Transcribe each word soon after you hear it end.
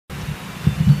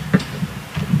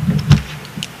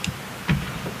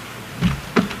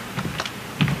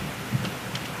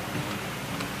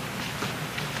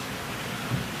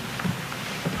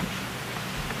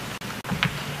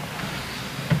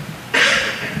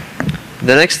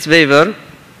The next paper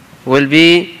will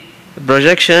be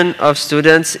projection of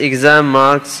students' exam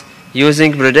marks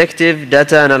using predictive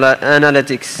data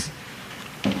analytics.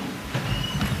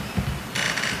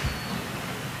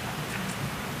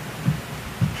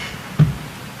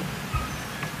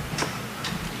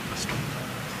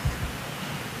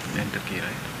 Enter key,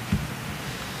 right?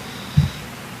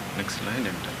 Next slide,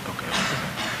 enter. Okay.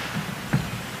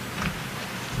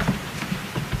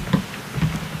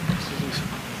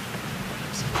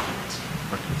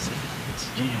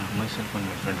 Yeah, myself and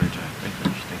my friend will join. Thank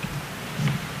you.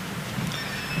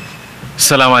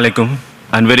 Assalamu alaikum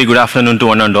and very good afternoon to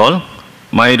one and all.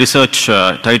 My research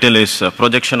title is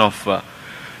Projection of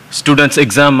Students'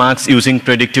 Exam Marks Using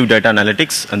Predictive Data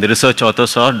Analytics, and the research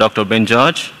authors are Dr. Ben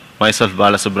George, myself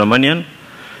Balasupramanian,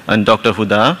 and Dr.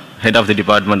 Huda, Head of the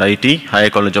Department IT, Higher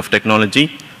College of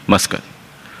Technology, Muscat.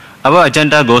 Our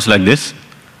agenda goes like this.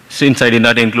 Since I did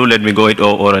not include, let me go it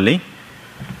orally.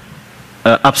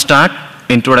 Abstract,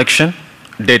 introduction,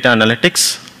 data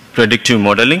analytics, predictive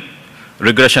modeling,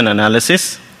 regression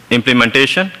analysis,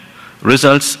 implementation,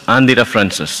 results, and the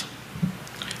references.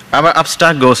 Our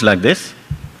abstract goes like this.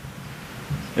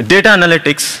 Data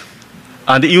analytics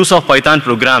and the use of Python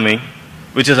programming,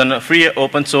 which is a free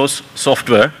open source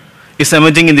software, is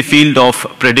emerging in the field of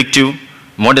predictive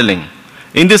modeling.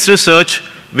 In this research,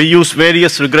 we use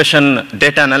various regression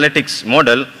data analytics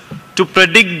model to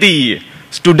predict the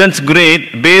students'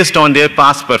 grade based on their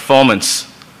past performance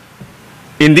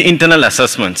in the internal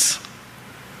assessments.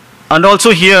 And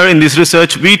also here in this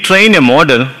research, we train a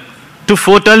model to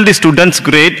foretell the student's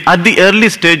grade at the early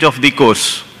stage of the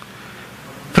course.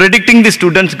 Predicting the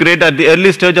student's grade at the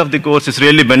early stage of the course is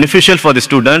really beneficial for the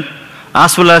student,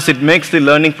 as well as it makes the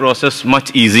learning process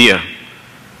much easier.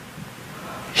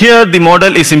 Here the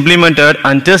model is implemented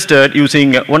and tested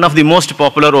using one of the most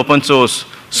popular open source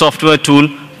software tool,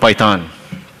 Python.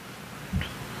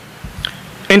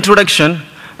 Introduction.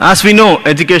 As we know,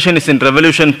 education is in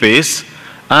revolution phase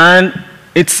and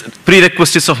its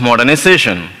prerequisites of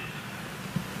modernization.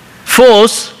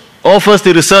 Foss offers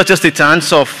the researchers the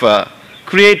chance of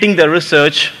creating the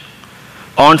research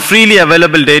on freely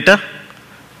available data,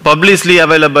 publicly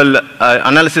available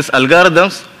analysis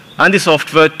algorithms, and the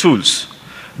software tools.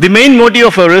 The main motive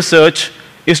of our research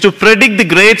is to predict the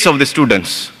grades of the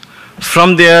students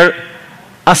from their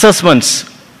assessments.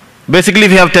 Basically,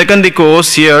 we have taken the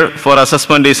course here for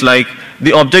assessment is like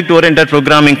the object-oriented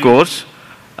programming course,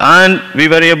 and we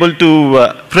were able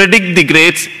to predict the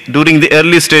grades during the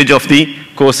early stage of the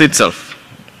course itself.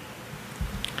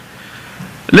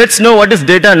 Let's know what is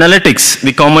data analytics,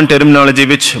 the common terminology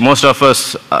which most of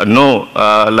us know,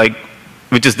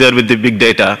 which is there with the big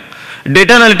data.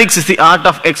 Data analytics is the art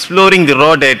of exploring the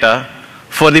raw data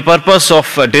for the purpose of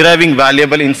deriving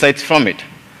valuable insights from it.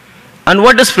 And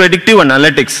what is predictive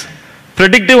analytics?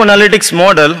 Predictive analytics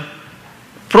model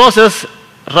process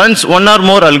runs one or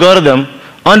more algorithm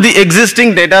on the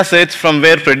existing data sets from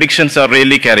where predictions are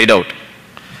really carried out.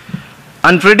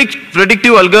 And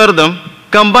predictive algorithm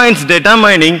combines data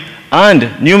mining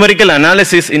and numerical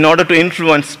analysis in order to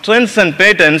influence trends and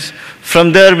patterns.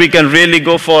 From there, we can really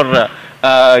go for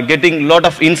getting a lot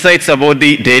of insights about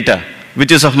the data,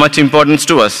 which is of much importance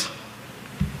to us.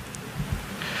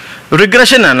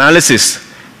 Regression analysis.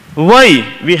 Why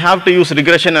we have to use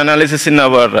regression analysis in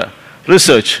our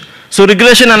research? So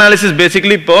regression analysis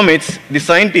basically permits the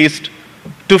scientist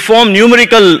to form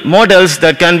numerical models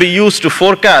that can be used to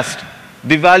forecast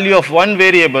the value of one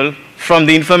variable from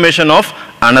the information of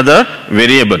another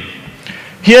variable.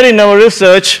 Here in our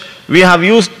research, we have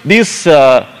used these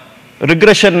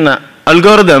regression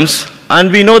algorithms, and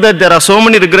we know that there are so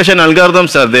many regression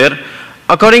algorithms are there.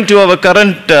 According to our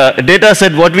current data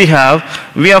set, what we have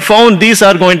found these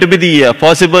are going to be the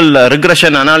possible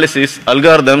regression analysis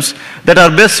algorithms that are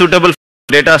best suitable for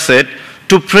the data set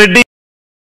to predict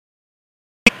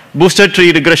boosted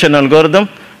tree regression algorithm,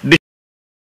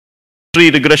 tree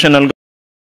regression algorithm,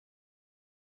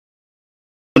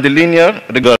 the linear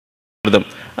algorithm.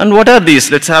 And what are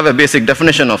these? Let's have a basic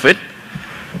definition of it.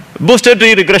 Boosted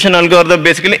tree regression algorithm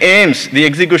basically aims the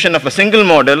execution of a single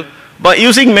model by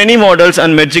using many models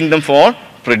and merging them for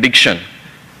prediction.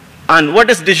 And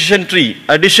what is decision tree?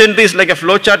 A decision tree is like a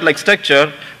flowchart-like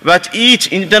structure where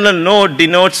each internal node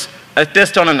denotes a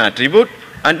test on an attribute,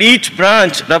 and each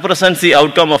branch represents the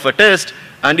outcome of a test,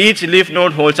 and each leaf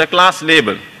node holds a class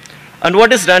label. And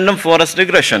what is random forest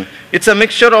regression? It's a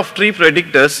mixture of tree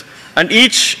predictors, and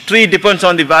each tree depends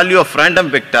on the value of random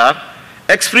vector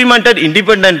experimented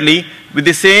independently with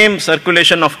the same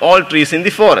circulation of all trees in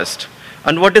the forest.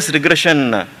 And what is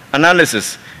regression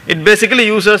analysis? It basically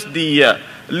uses the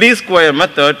least square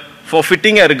method for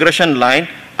fitting a regression line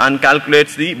and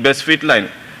calculates the best fit line.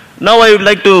 Now I would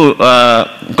like to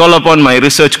call upon my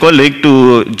research colleague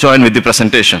to join with the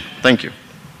presentation. Thank you.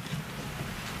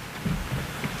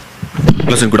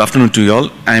 Hello, good afternoon to you all.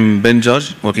 I'm Ben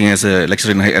George, working as a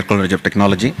lecturer in Air College of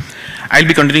Technology. I'll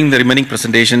be continuing the remaining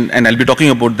presentation, and I'll be talking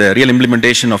about the real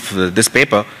implementation of this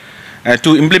paper.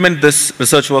 To implement this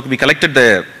research work, we collected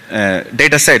the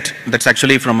data set that's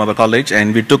actually from our college,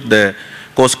 and we took the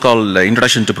course called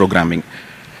Introduction to Programming.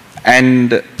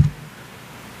 And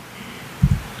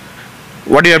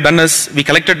what we have done is we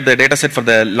collected the data set for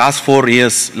the last 4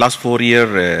 years,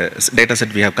 data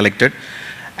set we have collected.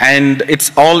 And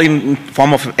it's all in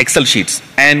form of Excel sheets.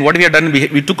 And what we have done,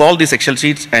 we took all these Excel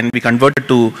sheets and we converted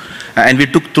to, and we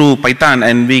took through Python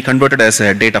and we converted as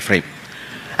a data frame.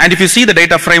 And if you see the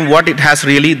data frame, what it has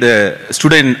really, the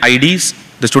student IDs,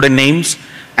 the student names,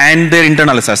 and their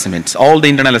internal assessments, all the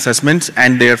internal assessments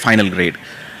and their final grade.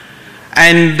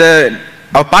 And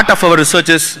a part of our research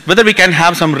is whether we can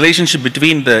have some relationship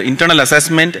between the internal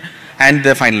assessment and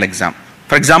the final exam.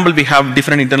 For example, we have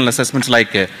different internal assessments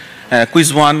like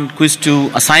quiz 1, quiz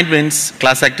 2, assignments,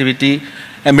 class activity,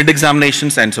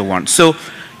 mid-examinations, and so on. So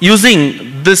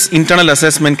using this internal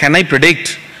assessment, can I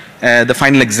predict the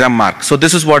final exam mark? So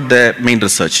this is what the main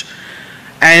research.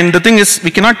 And the thing is,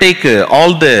 we cannot take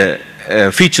all the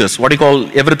features, what you call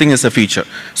everything is a feature.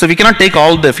 So we cannot take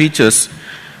all the features.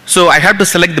 So I have to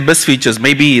select the best features.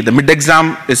 Maybe the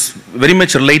mid-exam is very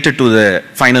much related to the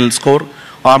final score,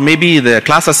 or maybe the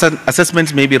class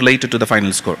assessments may be related to the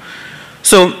final score.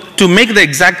 So to make the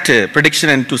exact prediction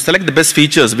and to select the best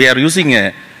features, we are using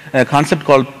a concept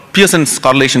called Pearson's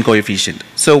correlation coefficient.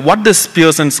 So what this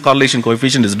Pearson's correlation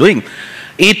coefficient is doing,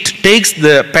 it takes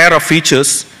the pair of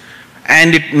features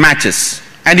and it matches.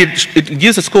 And it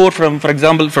gives a score from, for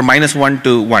example, from -1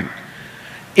 to 1.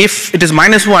 If it is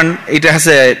 -1, it has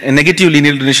a negative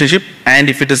linear relationship, and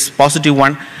if it is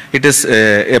 +1, it is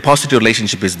a positive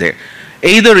relationship is there.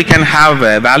 Either you can have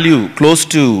a value close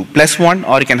to +1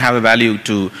 or you can have a value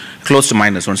to close to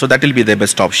 -1. So that will be the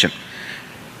best option.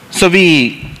 So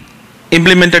we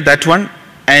implemented that one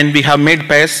and we have made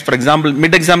pairs, for example,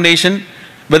 mid-examination,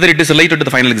 whether it is related to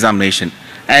the final examination.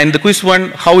 And the quiz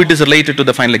one, how it is related to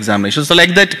the final examination. So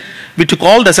like that, we took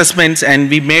all the assessments and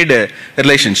we made a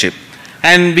relationship.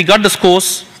 And we got the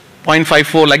scores,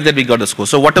 0.54, like that we got the score.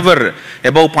 So whatever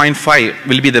above 0.5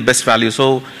 will be the best value.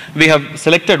 So we have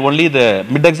selected only the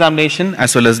mid-examination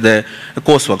as well as the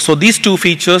coursework. So these two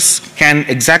features can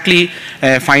exactly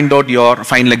find out your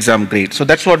final exam grade. So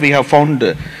that's what we have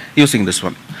found using this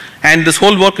one. And this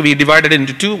whole work we divided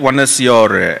into two. One is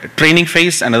your training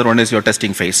phase, another one is your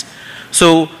testing phase.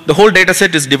 So the whole data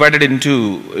set is divided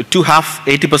into two half,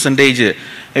 80%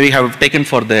 we have taken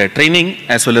for the training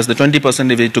as well as the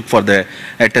 20% we took for the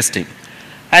testing.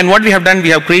 And what we have done, we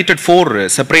have created 4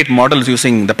 separate models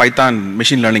using the Python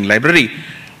machine learning library.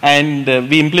 And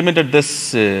we implemented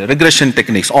this regression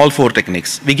techniques, all 4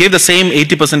 techniques. We gave the same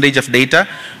 80% of data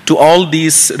to all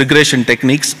these regression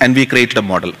techniques and we created a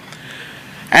model.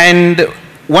 And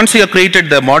once we have created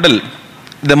the model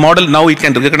now it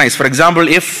can recognize, for example,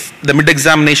 if the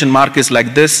mid-examination mark is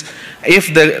like this,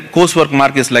 if the coursework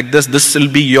mark is like this, this will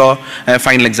be your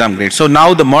final exam grade. So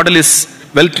now the model is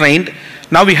well trained.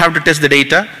 Now we have to test the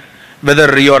data,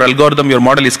 whether your algorithm, your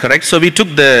model is correct. So we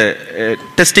took the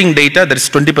testing data, that is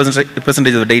 20%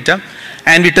 of the data,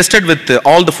 and we tested with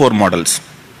all the 4 models.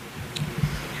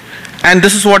 And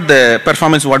this is what the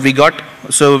performance what we got.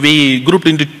 So we grouped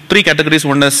into 3 categories.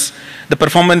 One is the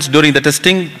performance during the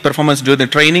testing, performance during the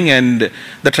training, and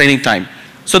the training time.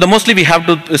 So the mostly we have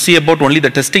to see about only the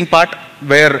testing part,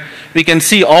 where we can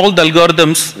see all the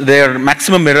algorithms, their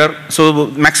maximum error. So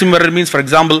maximum error means, for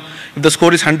example, if the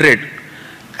score is 100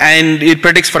 and it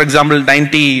predicts, for example,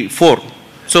 94.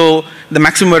 So the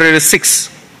maximum error is 6.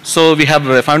 So we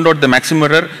have found out the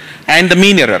maximum error and the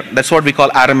mean error. That's what we call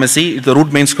RMSE, the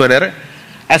root mean square error.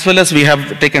 As well as we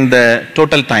have taken the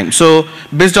total time. So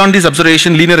based on this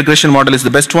observation, linear regression model is the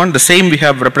best one. The same we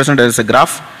have represented as a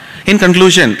graph. In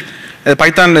conclusion,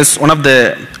 Python is one of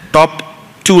the top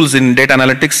tools in data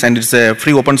analytics and it's a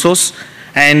free open source.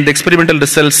 And the experimental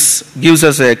results gives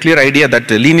us a clear idea that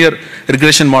the linear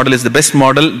regression model is the best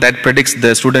model that predicts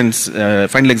the students'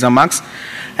 final exam marks.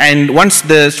 And once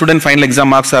the student final exam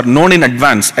marks are known in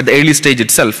advance at the early stage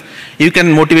itself, you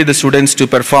can motivate the students to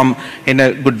perform in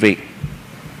a good way.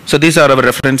 So these are our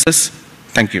references.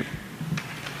 Thank you.